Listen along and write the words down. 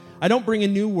I don't bring a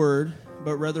new word,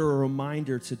 but rather a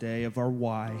reminder today of our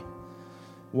why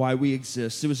we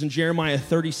exist. It was in Jeremiah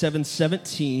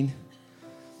 37:17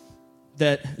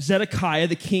 that Zedekiah,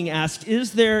 the king, asked,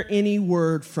 "Is there any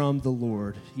word from the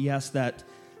Lord?" He asked that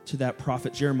to that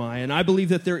prophet Jeremiah. And I believe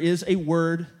that there is a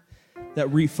word that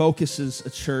refocuses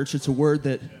a church. It's a word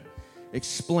that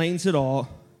explains it all.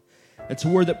 It's a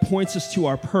word that points us to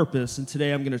our purpose. And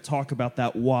today I'm going to talk about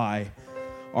that why,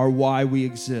 our why we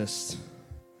exist.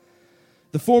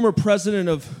 The former president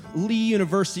of Lee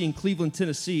University in Cleveland,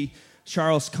 Tennessee,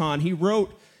 Charles Kahn, he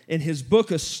wrote in his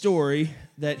book a story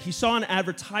that he saw an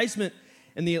advertisement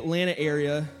in the Atlanta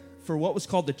area for what was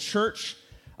called the Church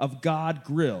of God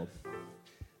Grill.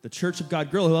 The Church of God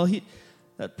Grill. Well,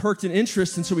 that perked an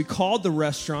interest, and so he called the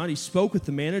restaurant. He spoke with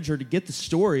the manager to get the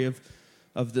story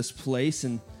of this place,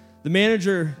 and the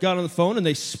manager got on the phone, and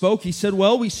they spoke. He said,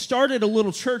 "Well, we started a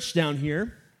little church down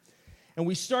here, and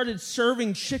we started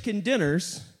serving chicken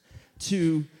dinners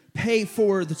to pay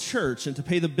for the church and to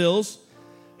pay the bills.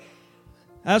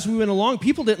 As we went along,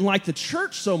 people didn't like the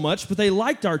church so much, but they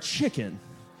liked our chicken.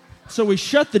 So we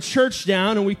shut the church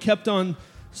down, and we kept on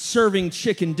serving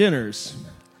chicken dinners."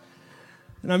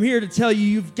 And I'm here to tell you,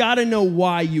 you've got to know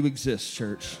why you exist,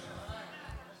 church.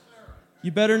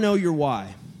 You better know your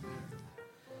why.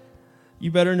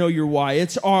 You better know your why.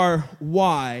 It's our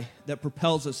why that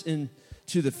propels us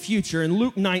into the future. In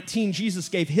Luke 19, Jesus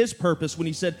gave his purpose when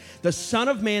he said, "The Son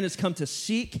of Man has come to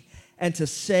seek and to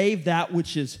save that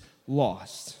which is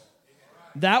lost."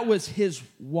 That was his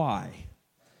why.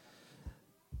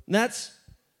 And that's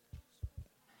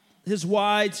his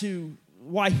why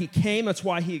he came. That's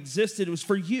why he existed. It was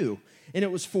for you, and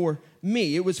it was for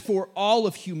me. It was for all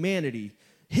of humanity.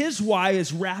 His why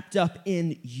is wrapped up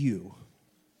in you.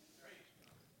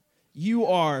 You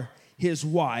are his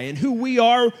why. And who we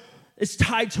are is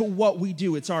tied to what we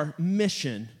do. It's our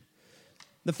mission.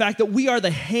 The fact that we are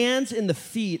the hands and the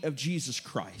feet of Jesus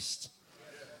Christ.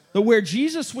 That where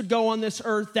Jesus would go on this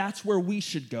earth, that's where we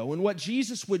should go. And what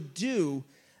Jesus would do,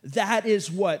 that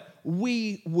is what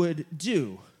we would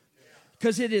do.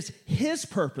 Because it is his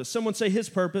purpose. Someone say his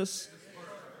purpose.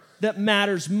 That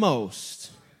matters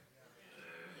most.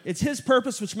 It's his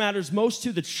purpose which matters most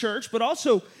to the church, but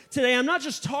also today I'm not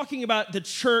just talking about the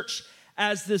church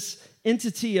as this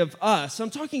entity of us. I'm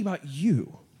talking about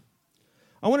you.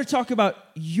 I want to talk about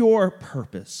your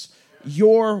purpose,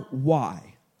 your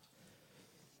why.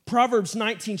 Proverbs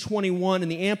 19:21 in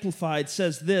the Amplified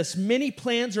says this, "Many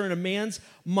plans are in a man's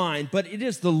mind, but it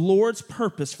is the Lord's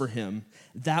purpose for him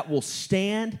that will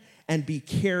stand and be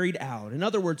carried out." In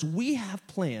other words, we have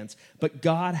plans, but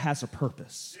God has a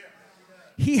purpose.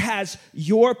 He has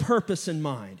your purpose in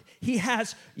mind. He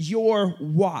has your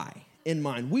why in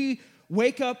mind. We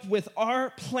wake up with our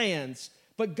plans,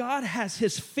 but God has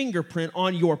his fingerprint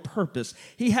on your purpose.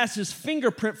 He has his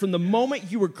fingerprint from the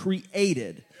moment you were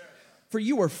created. For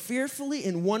you were fearfully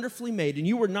and wonderfully made, and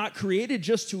you were not created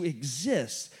just to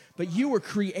exist, but you were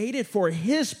created for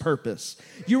his purpose.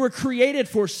 You were created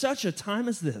for such a time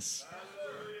as this,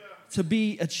 to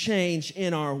be a change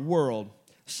in our world.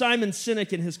 Simon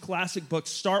Sinek, in his classic book,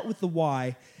 Start with the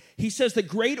Why, he says that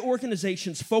great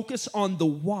organizations focus on the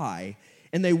why,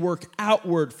 and they work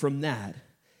outward from that.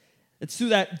 It's through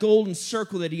that golden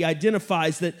circle that he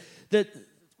identifies that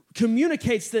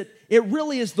communicates that it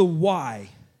really is the why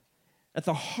at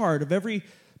the heart of every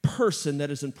person that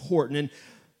is important. And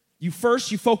you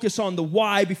focus on the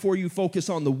why before you focus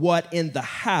on the what and the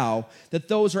how, that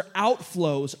those are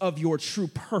outflows of your true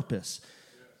purpose.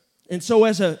 And so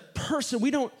as a person,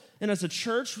 and as a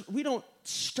church, we don't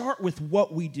start with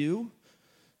what we do.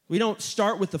 We don't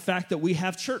start with the fact that we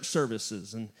have church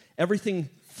services and everything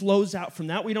flows out from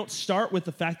that. We don't start with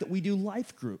the fact that we do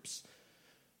life groups.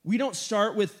 We don't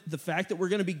start with the fact that we're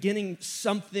going to be getting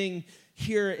something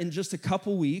here in just a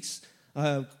couple weeks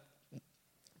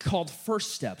called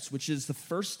First Steps, which is the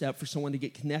first step for someone to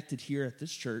get connected here at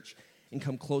this church and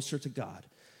come closer to God.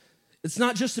 It's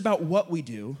not just about what we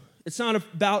do. It's not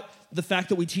about the fact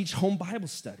that we teach home Bible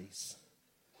studies.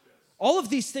 All of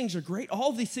these things are great. All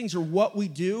of these things are what we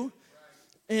do.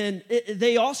 And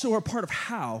they also are part of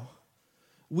how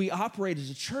we operate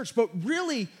as a church. But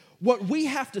really, what we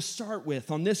have to start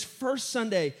with on this first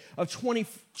Sunday of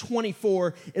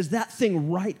 2024 is that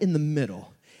thing right in the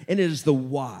middle. And it is the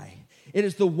why. It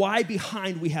is the why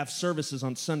behind we have services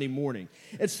on Sunday morning.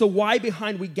 It's the why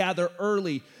behind we gather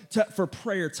early for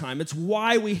prayer time. It's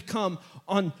why we come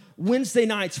on Wednesday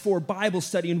nights for Bible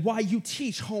study and why you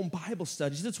teach home Bible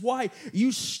studies. It's why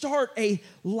you start a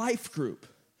life group.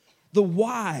 The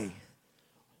why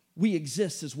we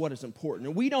exist is what is important.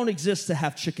 And we don't exist to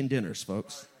have chicken dinners,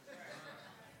 folks.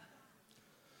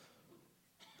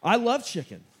 I love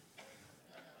chicken.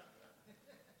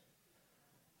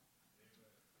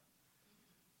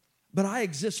 But I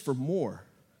exist for more.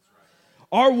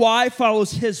 Our why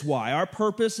follows his why. Our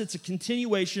purpose, it's a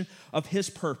continuation of his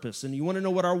purpose. And you want to know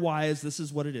what our why is? This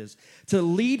is what it is. To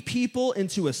lead people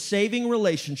into a saving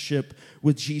relationship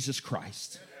with Jesus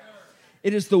Christ.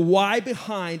 It is the why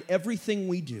behind everything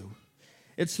we do.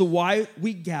 It's the why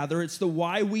we gather. It's the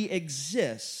why we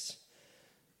exist.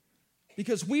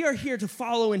 Because we are here to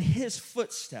follow in his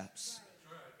footsteps.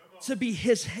 To be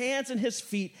his hands and his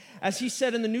feet, as he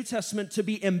said in the New Testament, to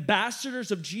be ambassadors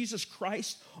of Jesus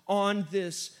Christ on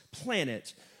this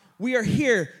planet. We are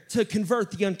here to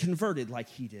convert the unconverted like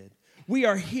he did. We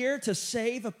are here to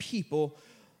save a people,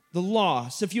 the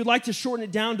lost. If you'd like to shorten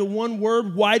it down to one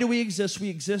word, why do we exist? We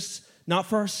exist not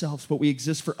for ourselves, but we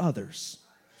exist for others.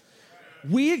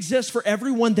 We exist for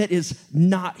everyone that is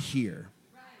not here.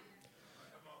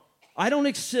 I don't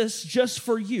exist just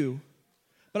for you,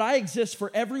 but I exist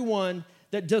for everyone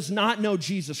that does not know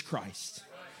Jesus Christ.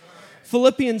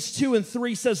 Philippians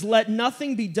 2:3 says, let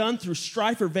nothing be done through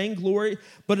strife or vainglory,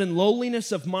 but in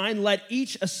lowliness of mind, let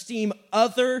each esteem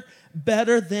other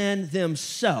better than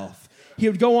themselves. He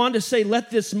would go on to say,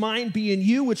 let this mind be in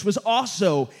you, which was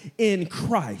also in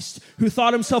Christ, who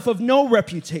thought himself of no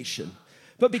reputation,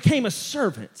 but became a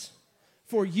servant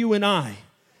for you and I.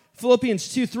 Philippians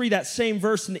 2:3, that same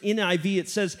verse in the NIV, it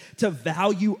says to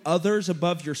value others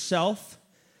above yourself.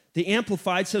 The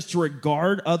Amplified says to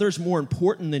regard others more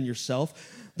important than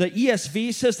yourself. The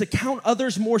ESV says to count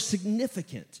others more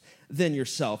significant than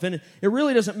yourself. And it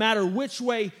really doesn't matter which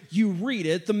way you read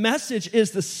it. The message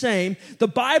is the same. The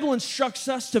Bible instructs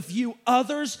us to view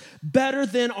others better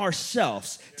than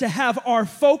ourselves, to have our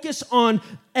focus on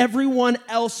everyone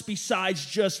else besides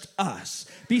just us,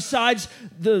 besides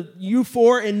the you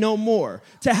four and no more,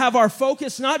 to have our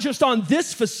focus not just on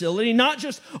this facility, not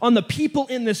just on the people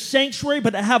in this sanctuary, but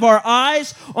to have our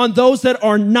eyes on those that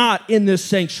are not in this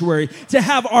sanctuary, to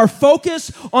have our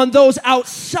focus on those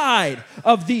outside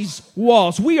of these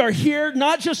walls. We are here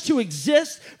not just to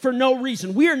exist for no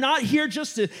reason. We are not here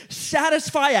just to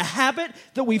satisfy a habit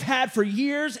that we've had for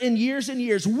years and years and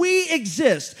years. We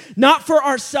exist not for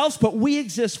ourselves, but we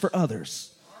exist for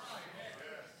others.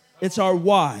 It's our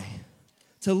why,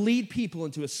 to lead people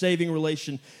into a saving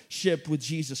relationship with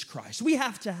Jesus Christ. We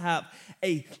have to have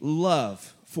a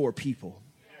love for people.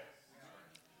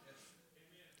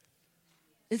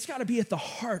 It's got to be at the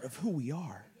heart of who we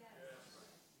are.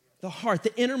 The heart,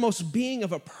 the innermost being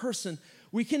of a person.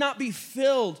 We cannot be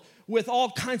filled with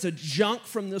all kinds of junk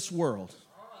from this world.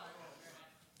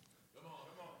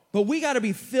 But we got to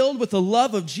be filled with the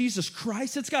love of Jesus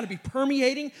Christ. It's got to be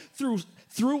permeating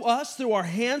through us, through our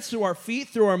hands, through our feet,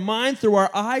 through our mind, through our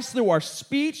eyes, through our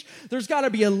speech. There's got to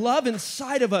be a love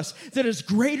inside of us that is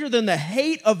greater than the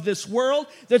hate of this world,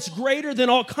 that's greater than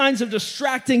all kinds of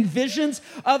distracting visions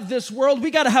of this world. We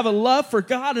got to have a love for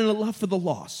God and a love for the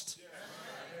lost.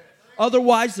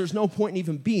 Otherwise, there's no point in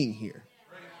even being here.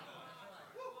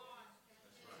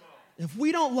 If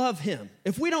we don't love him,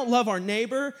 if we don't love our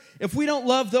neighbor, if we don't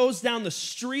love those down the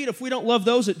street, if we don't love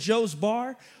those at Joe's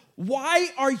bar, why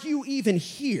are you even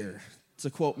here? It's a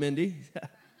quote, Mindy.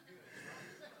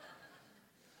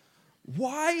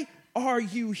 Why are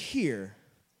you here?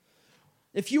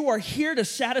 If you are here to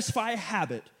satisfy a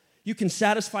habit, you can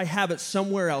satisfy habits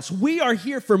somewhere else. We are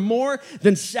here for more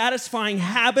than satisfying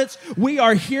habits. We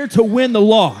are here to win the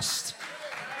lost.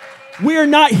 We are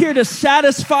not here to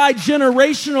satisfy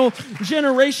generational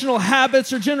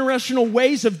habits or generational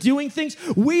ways of doing things.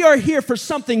 We are here for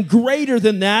something greater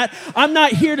than that. I'm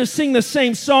not here to sing the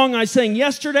same song I sang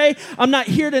yesterday. I'm not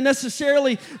here to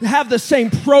necessarily have the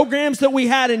same programs that we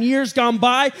had in years gone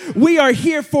by. We are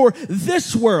here for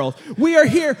this world. We are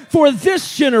here for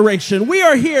this generation. We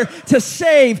are here to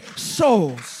save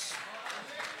souls,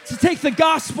 to take the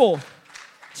gospel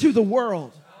to the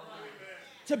world.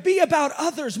 To be about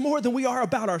others more than we are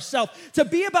about ourselves. To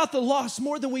be about the lost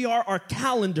more than we are our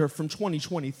calendar from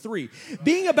 2023.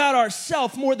 Being about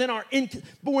ourselves more than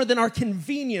our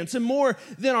convenience and more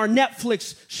than our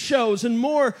Netflix shows and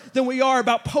more than we are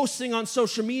about posting on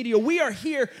social media. We are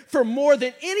here for more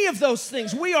than any of those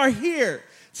things. We are here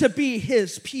to be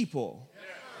his people.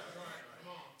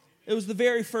 It was the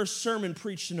very first sermon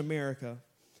preached in America.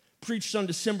 Preached on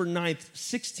December 9th,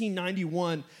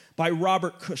 1691 by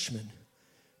Robert Cushman.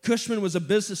 Cushman was a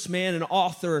businessman, an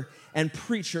author, and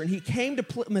preacher, and he came to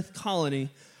Plymouth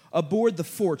Colony aboard the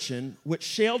Fortune,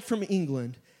 which sailed from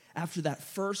England after that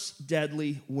first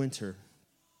deadly winter.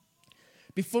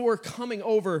 Before coming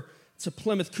over to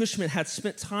Plymouth, Cushman had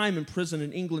spent time in prison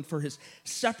in England for his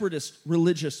separatist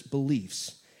religious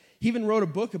beliefs. He even wrote a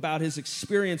book about his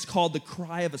experience called The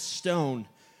Cry of a Stone,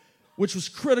 which was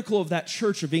critical of that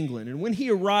Church of England. And when he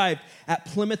arrived at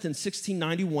Plymouth in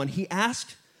 1691,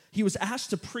 he was asked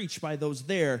to preach by those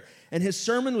there, and his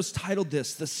sermon was titled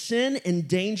this, "The Sin and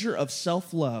Danger of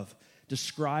Self-Love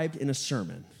Described in a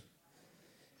Sermon."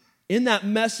 In that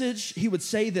message, he would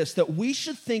say this, that we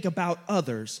should think about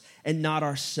others and not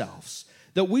ourselves,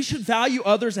 that we should value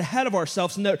others ahead of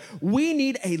ourselves, and that we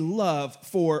need a love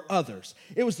for others.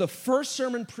 It was the first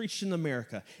sermon preached in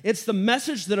America. It's the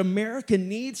message that America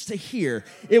needs to hear.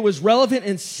 It was relevant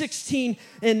in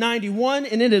 1691,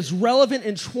 and it is relevant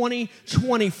in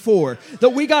 2024. That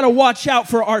we got to watch out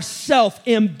for our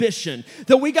self-ambition.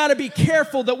 That we got to be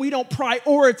careful that we don't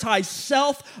prioritize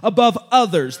self above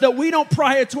others. That we don't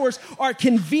prioritize our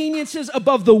conveniences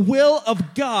above the will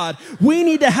of God. We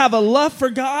need to have a love for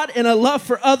God and a love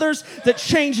for others that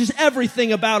changes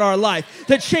everything about our life,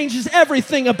 that changes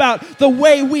everything about the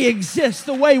way we exist,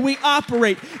 the way we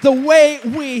operate, the way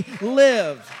we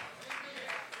live.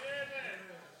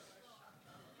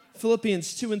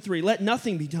 Philippians 2:3, let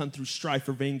nothing be done through strife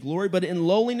or vainglory, but in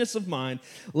lowliness of mind,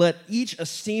 let each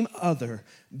esteem other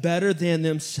better than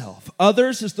themselves.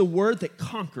 Others is the word that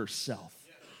conquers self.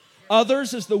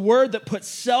 Others is the word that puts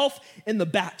self in the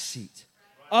back seat.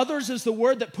 Others is the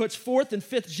word that puts fourth and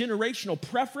fifth generational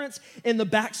preference in the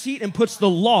back seat and puts the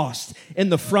lost in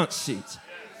the front seat.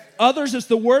 Others is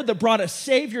the word that brought a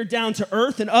Savior down to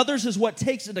earth, and others is what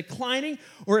takes a declining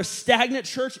or a stagnant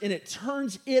church and it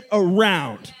turns it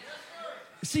around.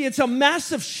 See, it's a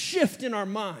massive shift in our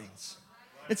minds.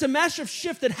 It's a massive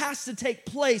shift that has to take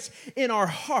place in our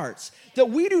hearts.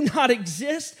 That we do not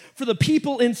exist for the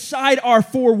people inside our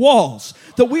four walls.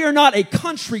 That we are not a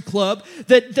country club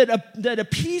that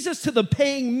appeases to the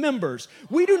paying members.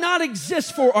 We do not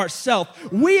exist for ourselves.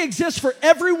 We exist for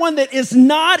everyone that is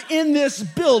not in this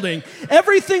building.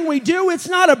 Everything we do, it's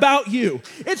not about you.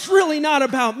 It's really not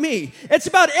about me. It's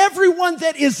about everyone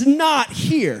that is not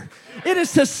here. It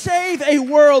is to save a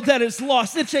world that is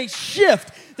lost. It's a shift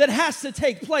that has to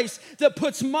take place that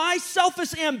puts my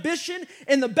selfish ambition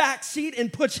in the back seat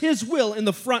and puts his will in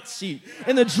the front seat,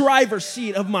 in the driver's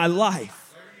seat of my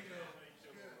life.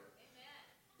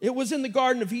 It was in the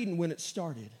Garden of Eden when it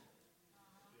started.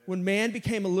 When man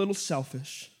became a little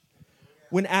selfish.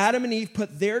 When Adam and Eve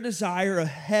put their desire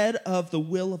ahead of the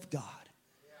will of God.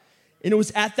 And it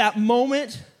was at that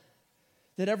moment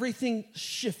that everything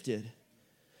shifted.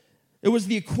 It was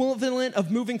the equivalent of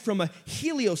moving from a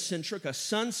heliocentric, a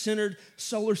sun-centered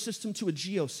solar system to a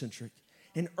geocentric,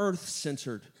 an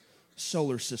earth-centered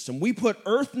solar system. We put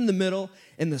Earth in the middle,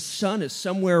 and the sun is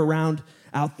somewhere around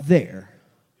out there.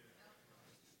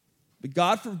 But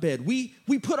God forbid, we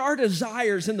put our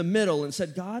desires in the middle and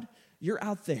said, God, you're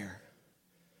out there.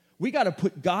 We got to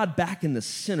put God back in the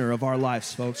center of our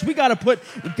lives, folks. We got to put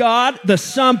God, the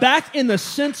sun, back in the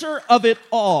center of it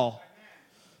all.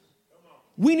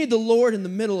 We need the Lord in the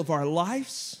middle of our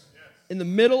lives, in the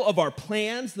middle of our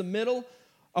plans, the middle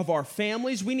of our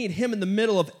families. We need him in the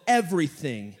middle of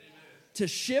everything. To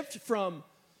shift from,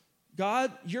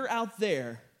 God, you're out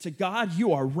there, to God,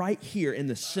 you are right here in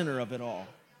the center of it all.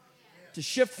 To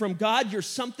shift from, God, you're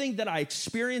something that I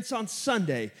experience on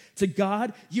Sunday, to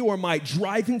God, you are my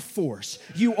driving force.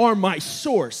 You are my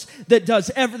source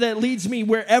that leads me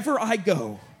wherever I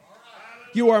go.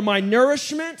 You are my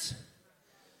nourishment.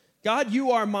 God, you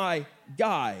are my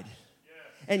guide.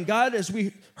 And God, as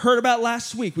we heard about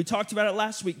last week, we talked about it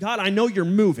last week, God, I know you're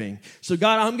moving. So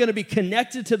God, I'm going to be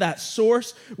connected to that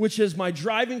source, which is my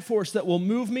driving force that will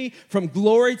move me from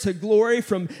glory to glory,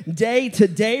 from day to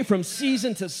day, from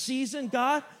season to season.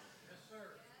 God,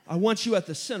 I want you at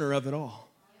the center of it all.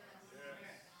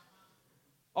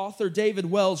 Author David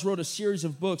Wells wrote a series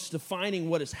of books defining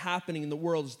what is happening in the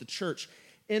world as the church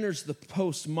enters the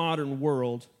postmodern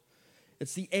world.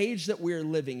 It's the age that we're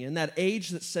living in, that age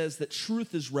that says that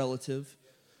truth is relative,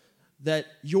 that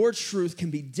your truth can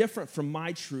be different from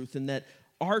my truth, and that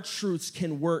our truths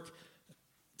can work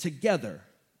together,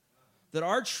 that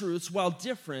our truths, while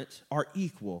different, are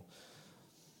equal.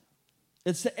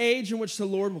 It's the age in which the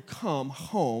Lord will come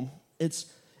home. It's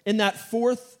in that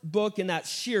fourth book in that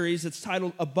series, it's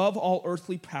titled Above All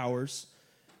Earthly Powers.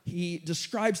 He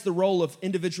describes the role of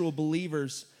individual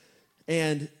believers,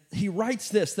 and he writes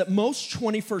this, that most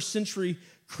 21st century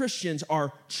Christians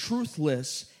are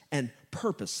truthless and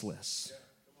purposeless.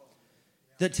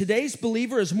 That today's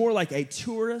believer is more like a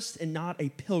tourist and not a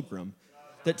pilgrim.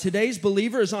 That today's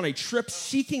believer is on a trip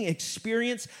seeking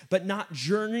experience but not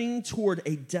journeying toward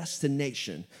a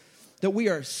destination. That we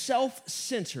are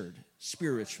self-centered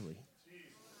spiritually.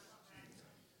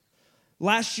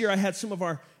 Last year, I had some of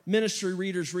our ministry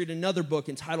readers read another book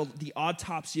entitled The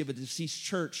Autopsy of a Deceased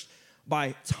Church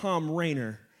by Tom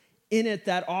Rainer. In it,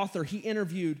 that author, he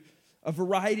interviewed a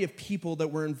variety of people that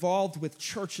were involved with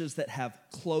churches that have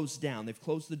closed down. They've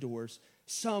closed the doors.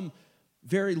 Some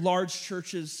very large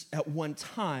churches at one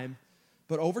time,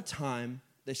 but over time,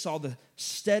 they saw the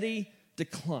steady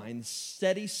decline, the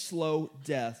steady, slow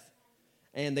death,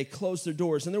 and they closed their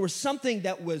doors. And there was something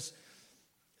that was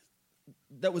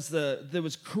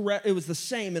correct. It was the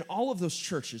same in all of those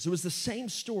churches. It was the same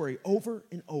story over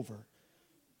and over,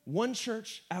 one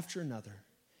church after another.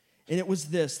 And it was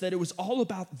this, that it was all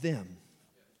about them,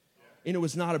 and it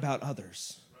was not about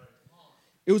others.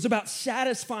 It was about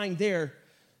satisfying their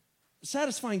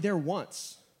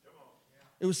wants.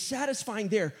 It was satisfying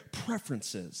their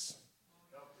preferences.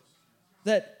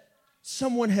 That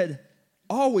someone had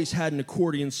always had an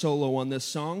accordion solo on this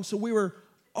song, so we were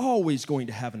always going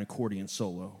to have an accordion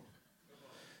solo.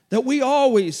 That we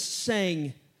always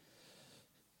sang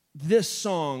this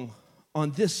song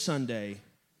on this Sunday,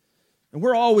 and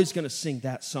we're always going to sing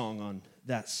that song on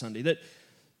that Sunday. That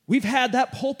we've had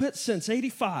that pulpit since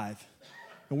 85,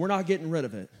 and we're not getting rid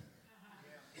of it.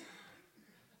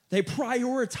 They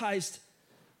prioritized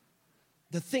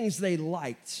the things they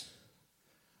liked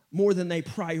more than they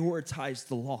prioritized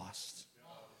the lost.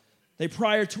 They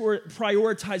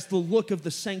prioritized the look of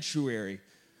the sanctuary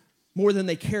more than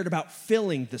they cared about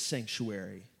filling the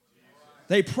sanctuary.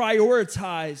 They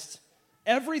prioritized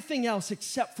everything else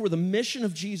except for the mission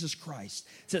of Jesus Christ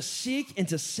to seek and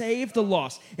to save the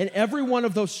lost. And every one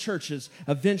of those churches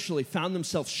eventually found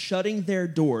themselves shutting their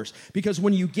doors, because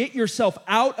when you get yourself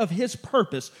out of his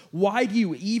purpose, why do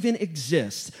you even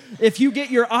exist? If you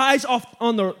get your eyes off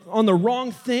on the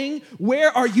wrong thing, where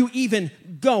are you even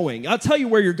going? I'll tell you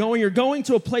where you're going. You're going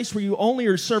to a place where you only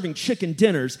are serving chicken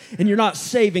dinners and you're not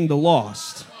saving the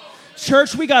lost.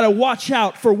 Church, we got to watch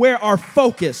out for where our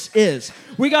focus is.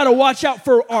 We got to watch out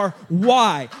for our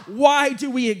why. Why do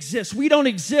we exist? We don't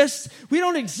exist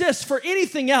for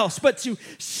anything else but to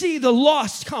see the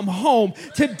lost come home,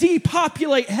 to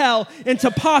depopulate hell and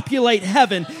to populate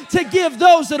heaven, to give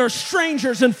those that are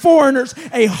strangers and foreigners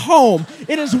a home.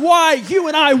 It is why you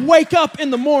and I wake up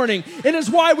in the morning. It is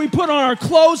why we put on our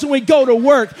clothes and we go to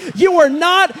work. You are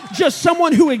not just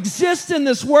someone who exists in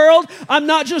this world. I'm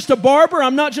not just a barber.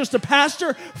 I'm not just a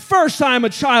pastor. First, I am a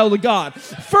child of God.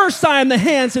 First, I am the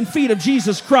hands and feet of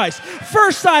Jesus Christ.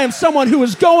 First, I am someone who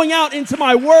is going out into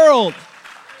my world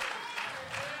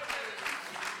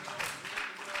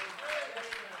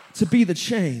to be the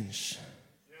change.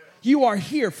 You are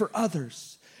here for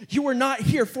others. You are not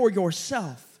here for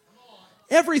yourself.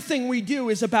 Everything we do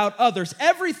is about others.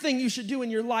 Everything you should do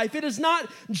in your life, it is not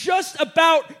just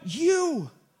about you.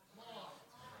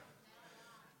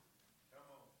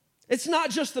 It's not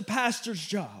just the pastor's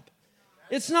job.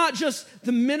 It's not just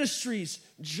the ministry's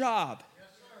job.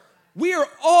 We are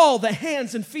all the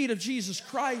hands and feet of Jesus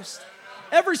Christ.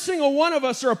 Every single one of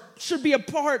us should be a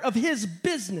part of his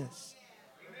business.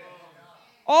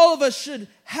 All of us should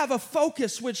have a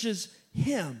focus, which is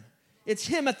him. It's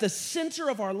him at the center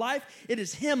of our life. It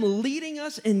is him leading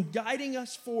us and guiding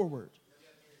us forward.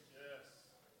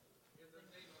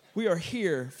 We are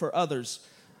here for others.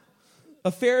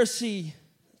 A Pharisee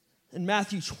in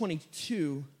Matthew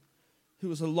 22, who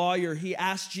was a lawyer, he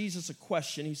asked Jesus a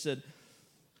question. He said,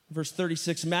 verse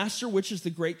 36, Master, which is the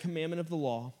great commandment of the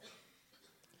law?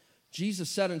 Jesus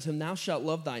said unto him, Thou shalt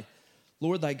love thy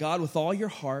Lord thy God with all your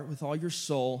heart, with all your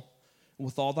soul, and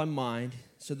with all thy mind.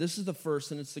 So this is the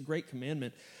first, and it's the great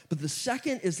commandment. But the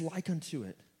second is like unto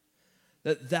it,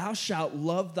 that thou shalt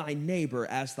love thy neighbor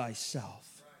as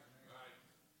thyself.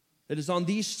 It is on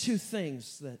these two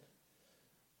things that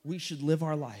we should live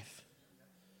our life.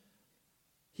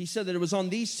 He said that it was on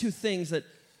these two things that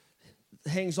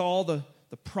hangs all the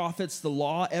prophets, the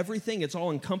law, everything. It's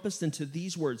all encompassed into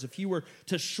these words. If you were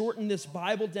to shorten this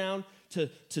Bible down to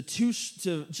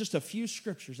just a few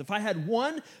scriptures, if I had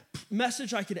one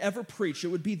message I could ever preach, it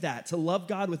would be that, to love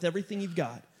God with everything you've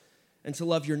got and to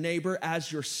love your neighbor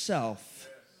as yourself.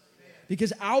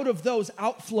 Because out of those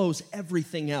outflows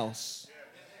everything else.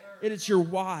 It is your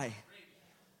why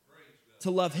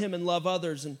to love him and love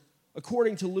others. And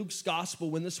according to Luke's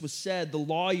gospel, when this was said, the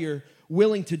lawyer,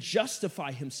 willing to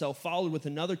justify himself, followed with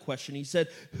another question. He said,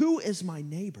 Who is my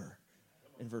neighbor?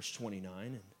 In verse 29.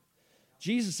 And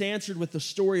Jesus answered with the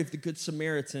story of the Good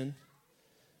Samaritan,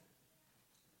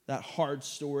 that hard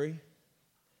story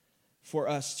for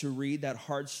us to read, that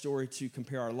hard story to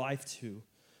compare our life to.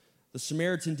 The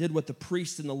Samaritan did what the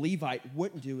priest and the Levite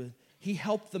wouldn't do. He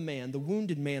helped the man, the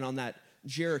wounded man on that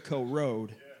Jericho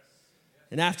road.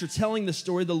 And after telling the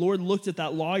story, the Lord looked at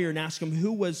that lawyer and asked him,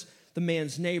 Who was the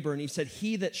man's neighbor, and he said,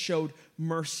 he that showed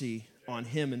mercy on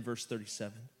him in verse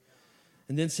 37.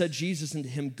 And then said Jesus unto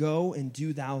him, go and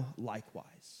do thou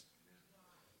likewise.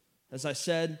 As I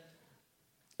said,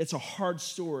 it's a hard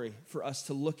story for us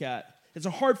to look at. It's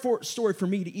a hard story for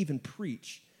me to even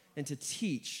preach and to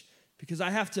teach, because I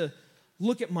have to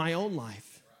look at my own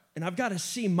life, and I've got to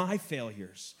see my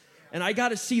failures, and I got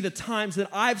to see the times that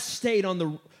I've stayed on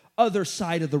the other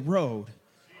side of the road,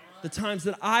 the times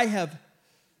that I have,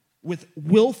 with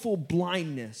willful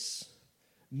blindness,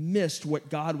 missed what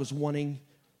God was wanting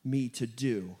me to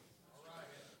do.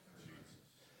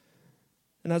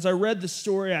 And as I read the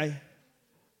story, I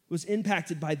was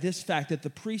impacted by this fact that the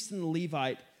priest and the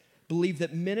Levite believed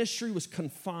that ministry was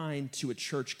confined to a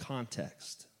church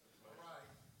context.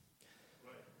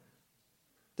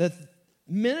 That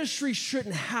ministry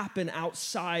shouldn't happen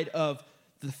outside of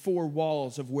the four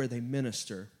walls of where they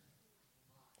minister.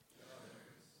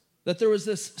 That there was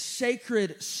this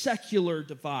sacred, secular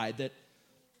divide that,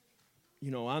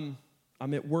 I'm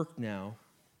at work now.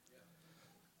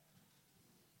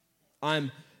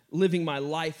 I'm living my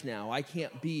life now. I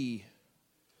can't be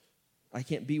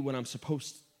what I'm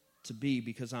supposed to be,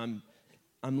 because I'm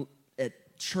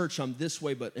at church, I'm this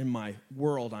way, but in my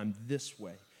world, I'm this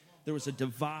way. There was a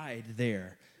divide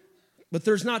there. But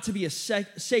there's not to be a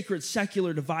sacred,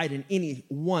 secular divide in any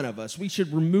one of us. We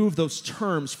should remove those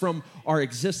terms from our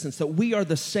existence, that we are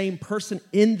the same person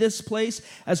in this place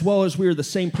as well as we are the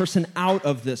same person out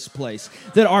of this place.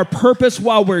 That our purpose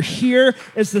while we're here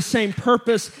is the same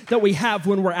purpose that we have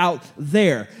when we're out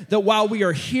there. That while we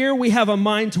are here, we have a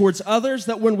mind towards others.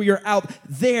 That when we are out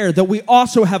there, that we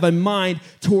also have a mind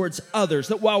towards others.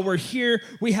 That while we're here,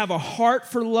 we have a heart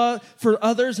for love for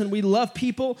others, and we love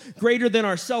people greater than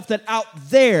ourselves. That out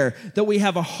there, that we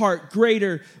have a heart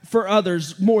greater for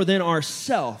others more than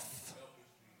ourselves.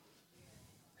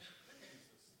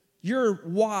 Your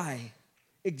why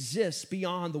exists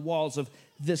beyond the walls of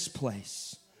this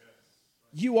place.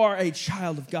 You are a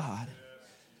child of God.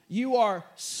 You are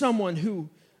someone who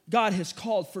God has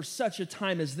called for such a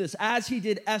time as this. As he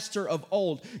did Esther of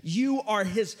old, you are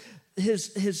his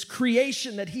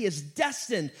creation that he is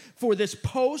destined for this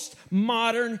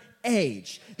postmodern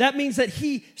age. That means that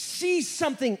he sees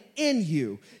something in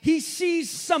you. He sees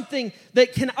something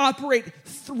that can operate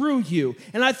through you.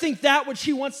 And I think that which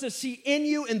he wants to see in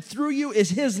you and through you is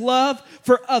his love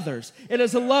for others. It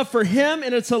is a love for him,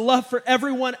 and it's a love for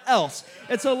everyone else.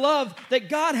 It's a love that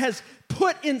God has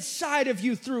put inside of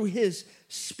you through his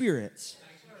Spirit.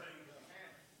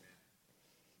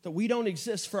 That we don't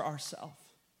exist for ourselves.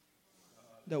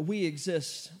 That we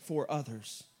exist for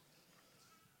others.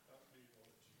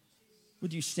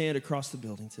 Would you stand across the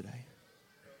building today?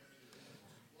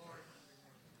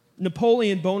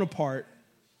 Napoleon Bonaparte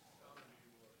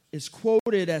is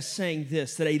quoted as saying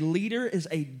this, that a leader is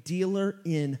a dealer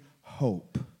in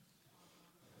hope.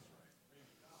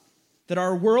 That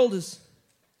our world is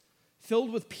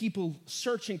filled with people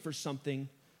searching for something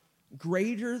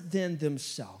greater than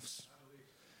themselves.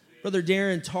 Brother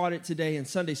Darren taught it today in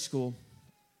Sunday school,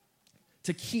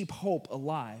 to keep hope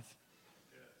alive.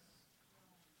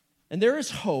 And there is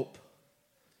hope,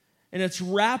 and it's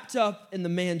wrapped up in the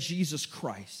man Jesus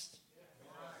Christ.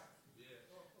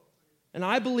 And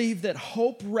I believe that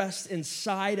hope rests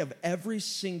inside of every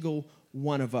single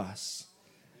one of us.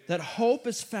 That hope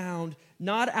is found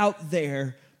not out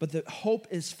there, but that hope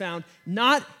is found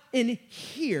not in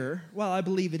here, well, I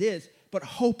believe it is, but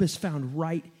hope is found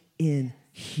right in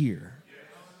here.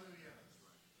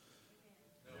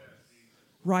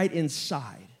 Right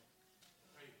inside.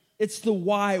 It's the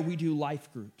why we do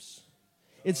life groups.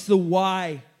 It's the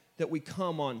why that we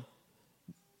come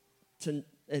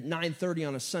at 9:30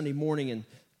 on a Sunday morning and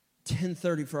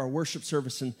 10:30 for our worship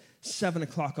service and 7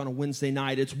 o'clock on a Wednesday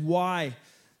night. It's why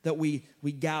that we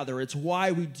gather. It's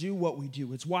why we do what we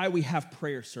do. It's why we have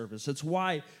prayer service. It's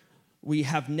why we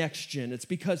have Next Gen. It's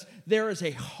because there is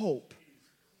a hope,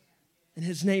 and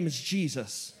his name is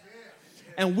Jesus.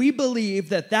 And we believe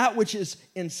that which is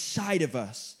inside of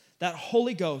us, that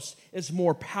Holy Ghost, is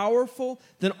more powerful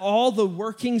than all the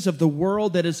workings of the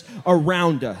world that is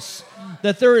around us.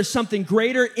 That there is something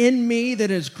greater in me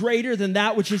that is greater than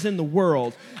that which is in the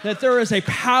world. That there is a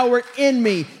power in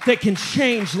me that can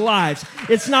change lives.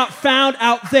 It's not found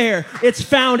out there. It's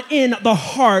found in the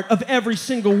heart of every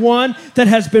single one that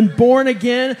has been born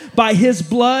again by his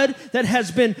blood, that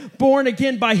has been born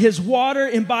again by his water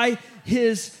and by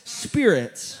his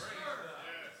Spirit.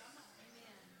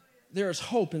 There is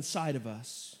hope inside of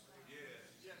us.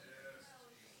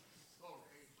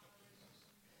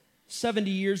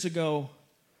 70 years ago,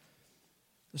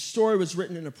 the story was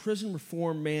written in a prison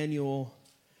reform manual.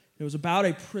 It was about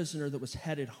a prisoner that was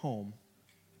headed home.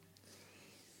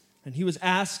 And he was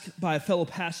asked by a fellow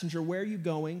passenger, "Where are you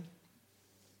going?"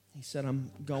 He said, "I'm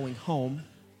going home."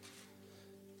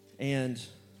 And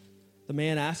the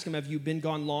man asked him, "Have you been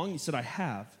gone long?" He said, "I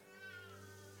have."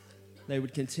 They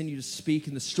would continue to speak,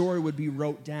 and the story would be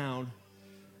wrote down.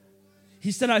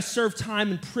 He said, "I served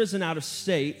time in prison out of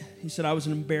state." He said, "I was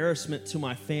an embarrassment to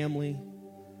my family."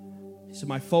 He said,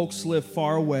 "My folks live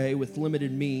far away with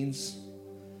limited means.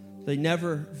 They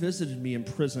never visited me in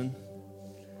prison.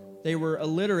 They were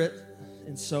illiterate,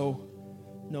 and so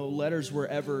no letters were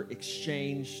ever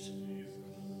exchanged.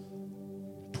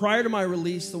 Prior to my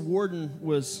release, the warden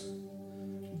was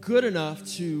good enough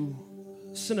to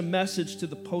send a message to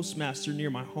the postmaster near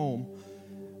my home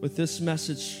with this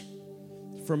message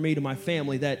from me to my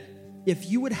family, that if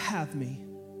you would have me,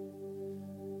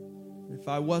 if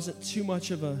I wasn't too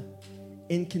much of an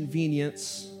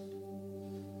inconvenience,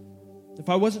 if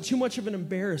I wasn't too much of an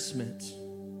embarrassment,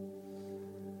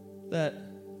 that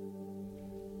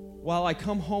while I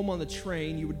come home on the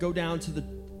train, you would go down to the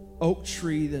oak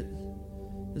tree that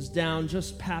is down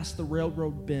just past the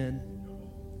railroad bend,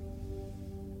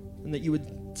 and that you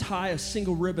would tie a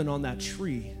single ribbon on that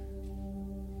tree."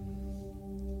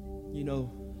 You know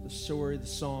the story, the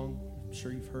song. I'm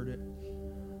sure you've heard it.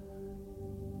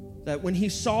 That when he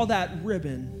saw that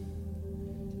ribbon,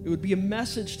 it would be a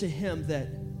message to him that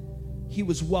he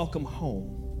was welcome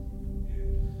home.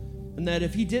 And that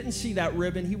if he didn't see that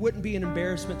ribbon, he wouldn't be an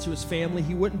embarrassment to his family.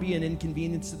 He wouldn't be an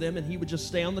inconvenience to them. And he would just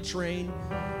stay on the train.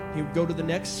 He would go to the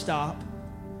next stop.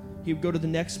 He would go to the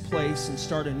next place and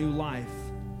start a new life.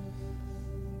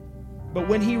 But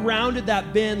when he rounded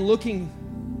that bend looking,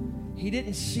 he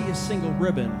didn't see a single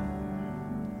ribbon.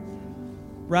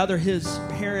 Rather, his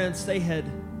parents, they had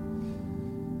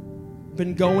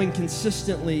been going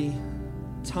consistently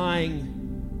tying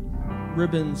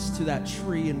ribbons to that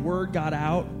tree, and word got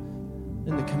out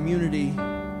in the community.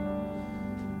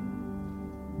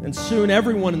 And soon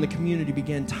everyone in the community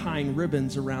began tying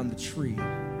ribbons around the tree.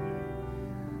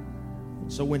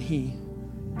 So when he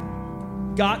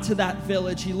got to that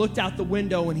village, he looked out the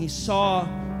window and he saw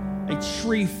a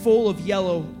tree full of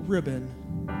yellow ribbon,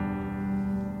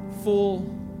 full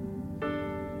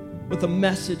with a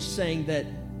message saying that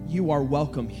you are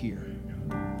welcome here.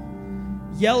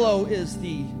 Yellow is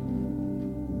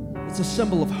it's a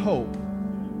symbol of hope.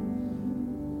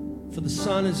 For the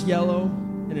sun is yellow,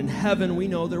 and in heaven we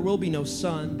know there will be no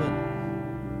sun, but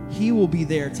he will be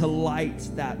there to light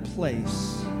that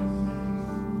place.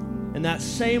 In that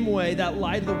same way, that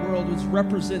light of the world was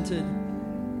represented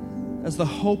as the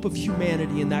hope of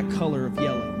humanity in that color of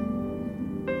yellow.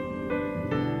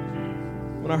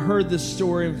 When I heard this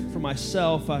story for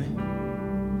myself,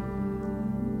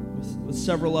 with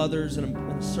several others in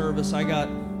a service, I got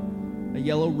a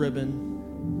yellow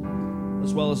ribbon,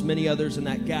 as well as many others in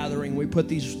that gathering. We put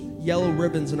these yellow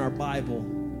ribbons in our Bible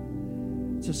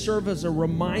to serve as a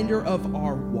reminder of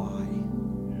our why.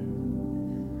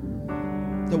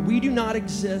 That we do not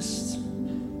exist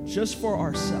just for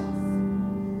ourselves,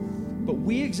 but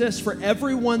we exist for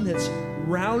everyone that's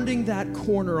rounding that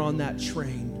corner on that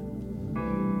train,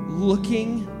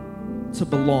 looking to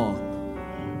belong.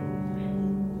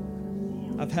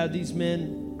 I've had these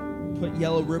men put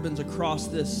yellow ribbons across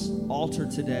this altar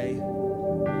today.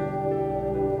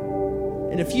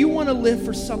 And if you want to live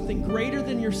for something greater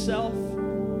than yourself,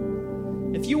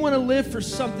 if you want to live for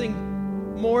something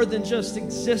more than just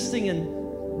existing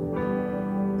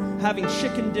and having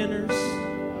chicken dinners,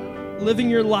 living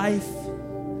your life,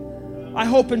 I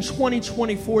hope in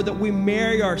 2024 that we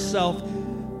marry ourselves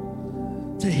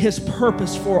to his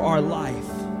purpose for our life,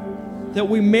 that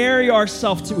we marry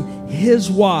ourselves to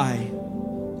his why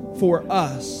for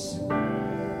us,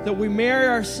 that we marry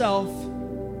ourselves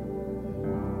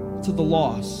to the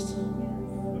lost,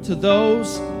 to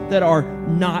those that are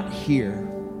not here,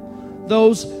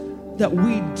 those that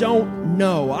we don't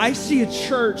know. I see a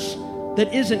church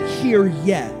that isn't here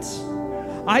yet.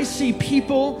 I see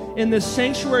people in this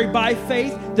sanctuary by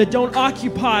faith that don't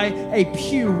occupy a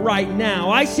pew right now.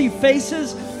 I see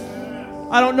faces,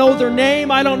 I don't know their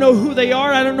name, I don't know who they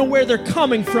are, I don't know where they're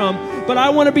coming from, but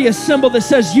I want to be a symbol that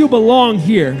says you belong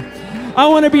here. I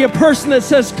want to be a person that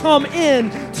says, come in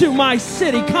to my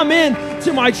city, come in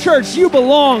to my church, you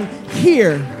belong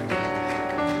here.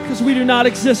 Because we do not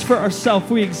exist for ourselves,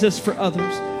 we exist for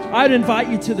others. I'd invite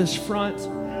you to this front,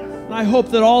 and I hope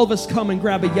that all of us come and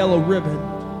grab a yellow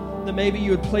ribbon, that maybe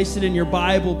you would place it in your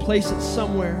Bible, place it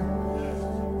somewhere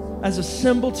as a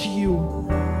symbol to you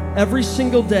every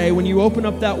single day when you open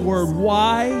up that word,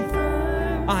 why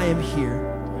I am here,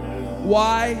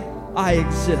 why I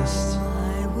exist.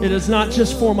 It is not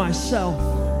just for myself,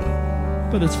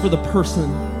 but it's for the person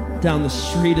down the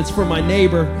street. It's for my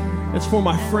neighbor. It's for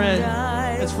my friend.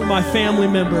 It's for my family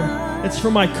member. It's for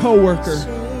my coworker.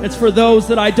 It's for those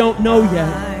that I don't know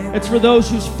yet. It's for those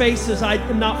whose faces I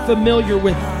am not familiar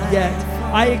with yet.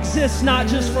 I exist not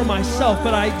just for myself,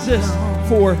 but I exist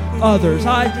for others.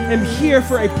 I am here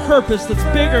for a purpose that's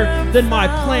bigger than my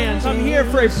plans. I'm here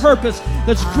for a purpose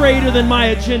that's greater than my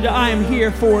agenda. I am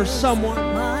here for someone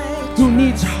who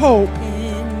needs hope,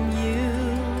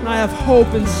 and I have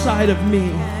hope inside of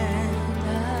me.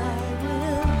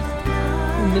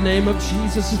 In the name of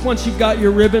Jesus, once you've got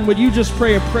your ribbon, would you just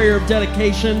pray a prayer of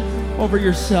dedication over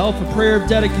yourself, a prayer of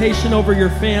dedication over your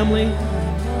family?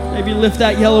 Maybe lift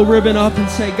that yellow ribbon up and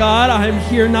say, God, I am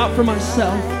here not for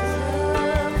myself.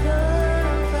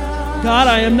 God,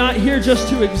 I am not here just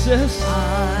to exist.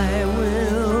 I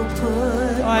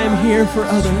am here for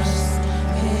others.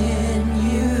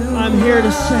 I'm here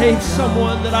to save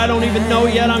someone that I don't even know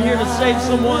yet. I'm here to save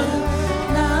someone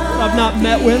that I've not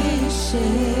met with.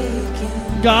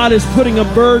 God is putting a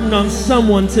burden on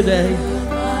someone today.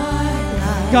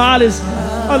 God is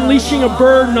unleashing a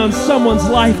burden on someone's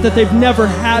life that they've never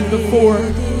had before.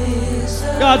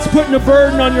 God's putting a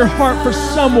burden on your heart for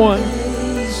someone.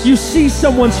 You see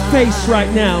someone's face right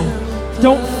now.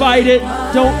 Don't fight it.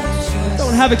 Don't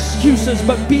have excuses,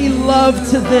 but be love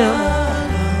to them.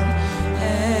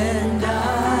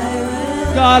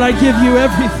 God, I give you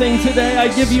everything today. I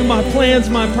give you my plans,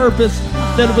 my purpose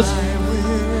that was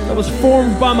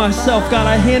formed by myself. God,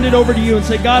 I hand it over to you and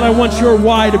say, God, I want your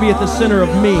why to be at the center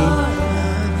of me.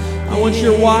 I want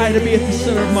your why to be at the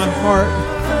center of my heart.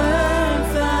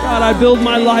 God, I build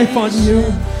my life on you.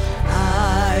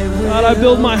 God, I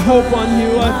build my hope on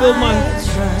you. I build my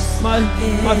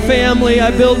family.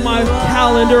 I build my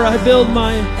calendar. I build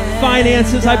my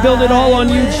finances. I build it all on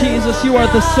you, Jesus. You are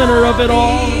at the center of it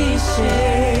all.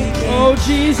 Oh,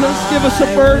 Jesus, give us a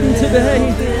burden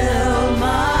today.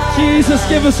 Jesus,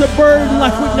 give us a burden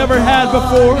like we've never had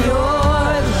before.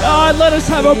 God, let us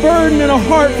have a burden and a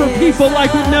heart for people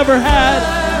like we've never had.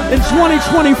 In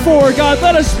 2024, God,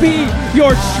 let us be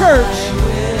your church.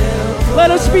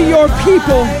 Let us be your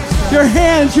people, your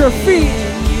hands, your feet,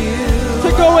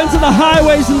 to go into the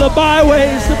highways and the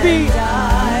byways, to be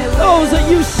those that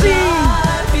you see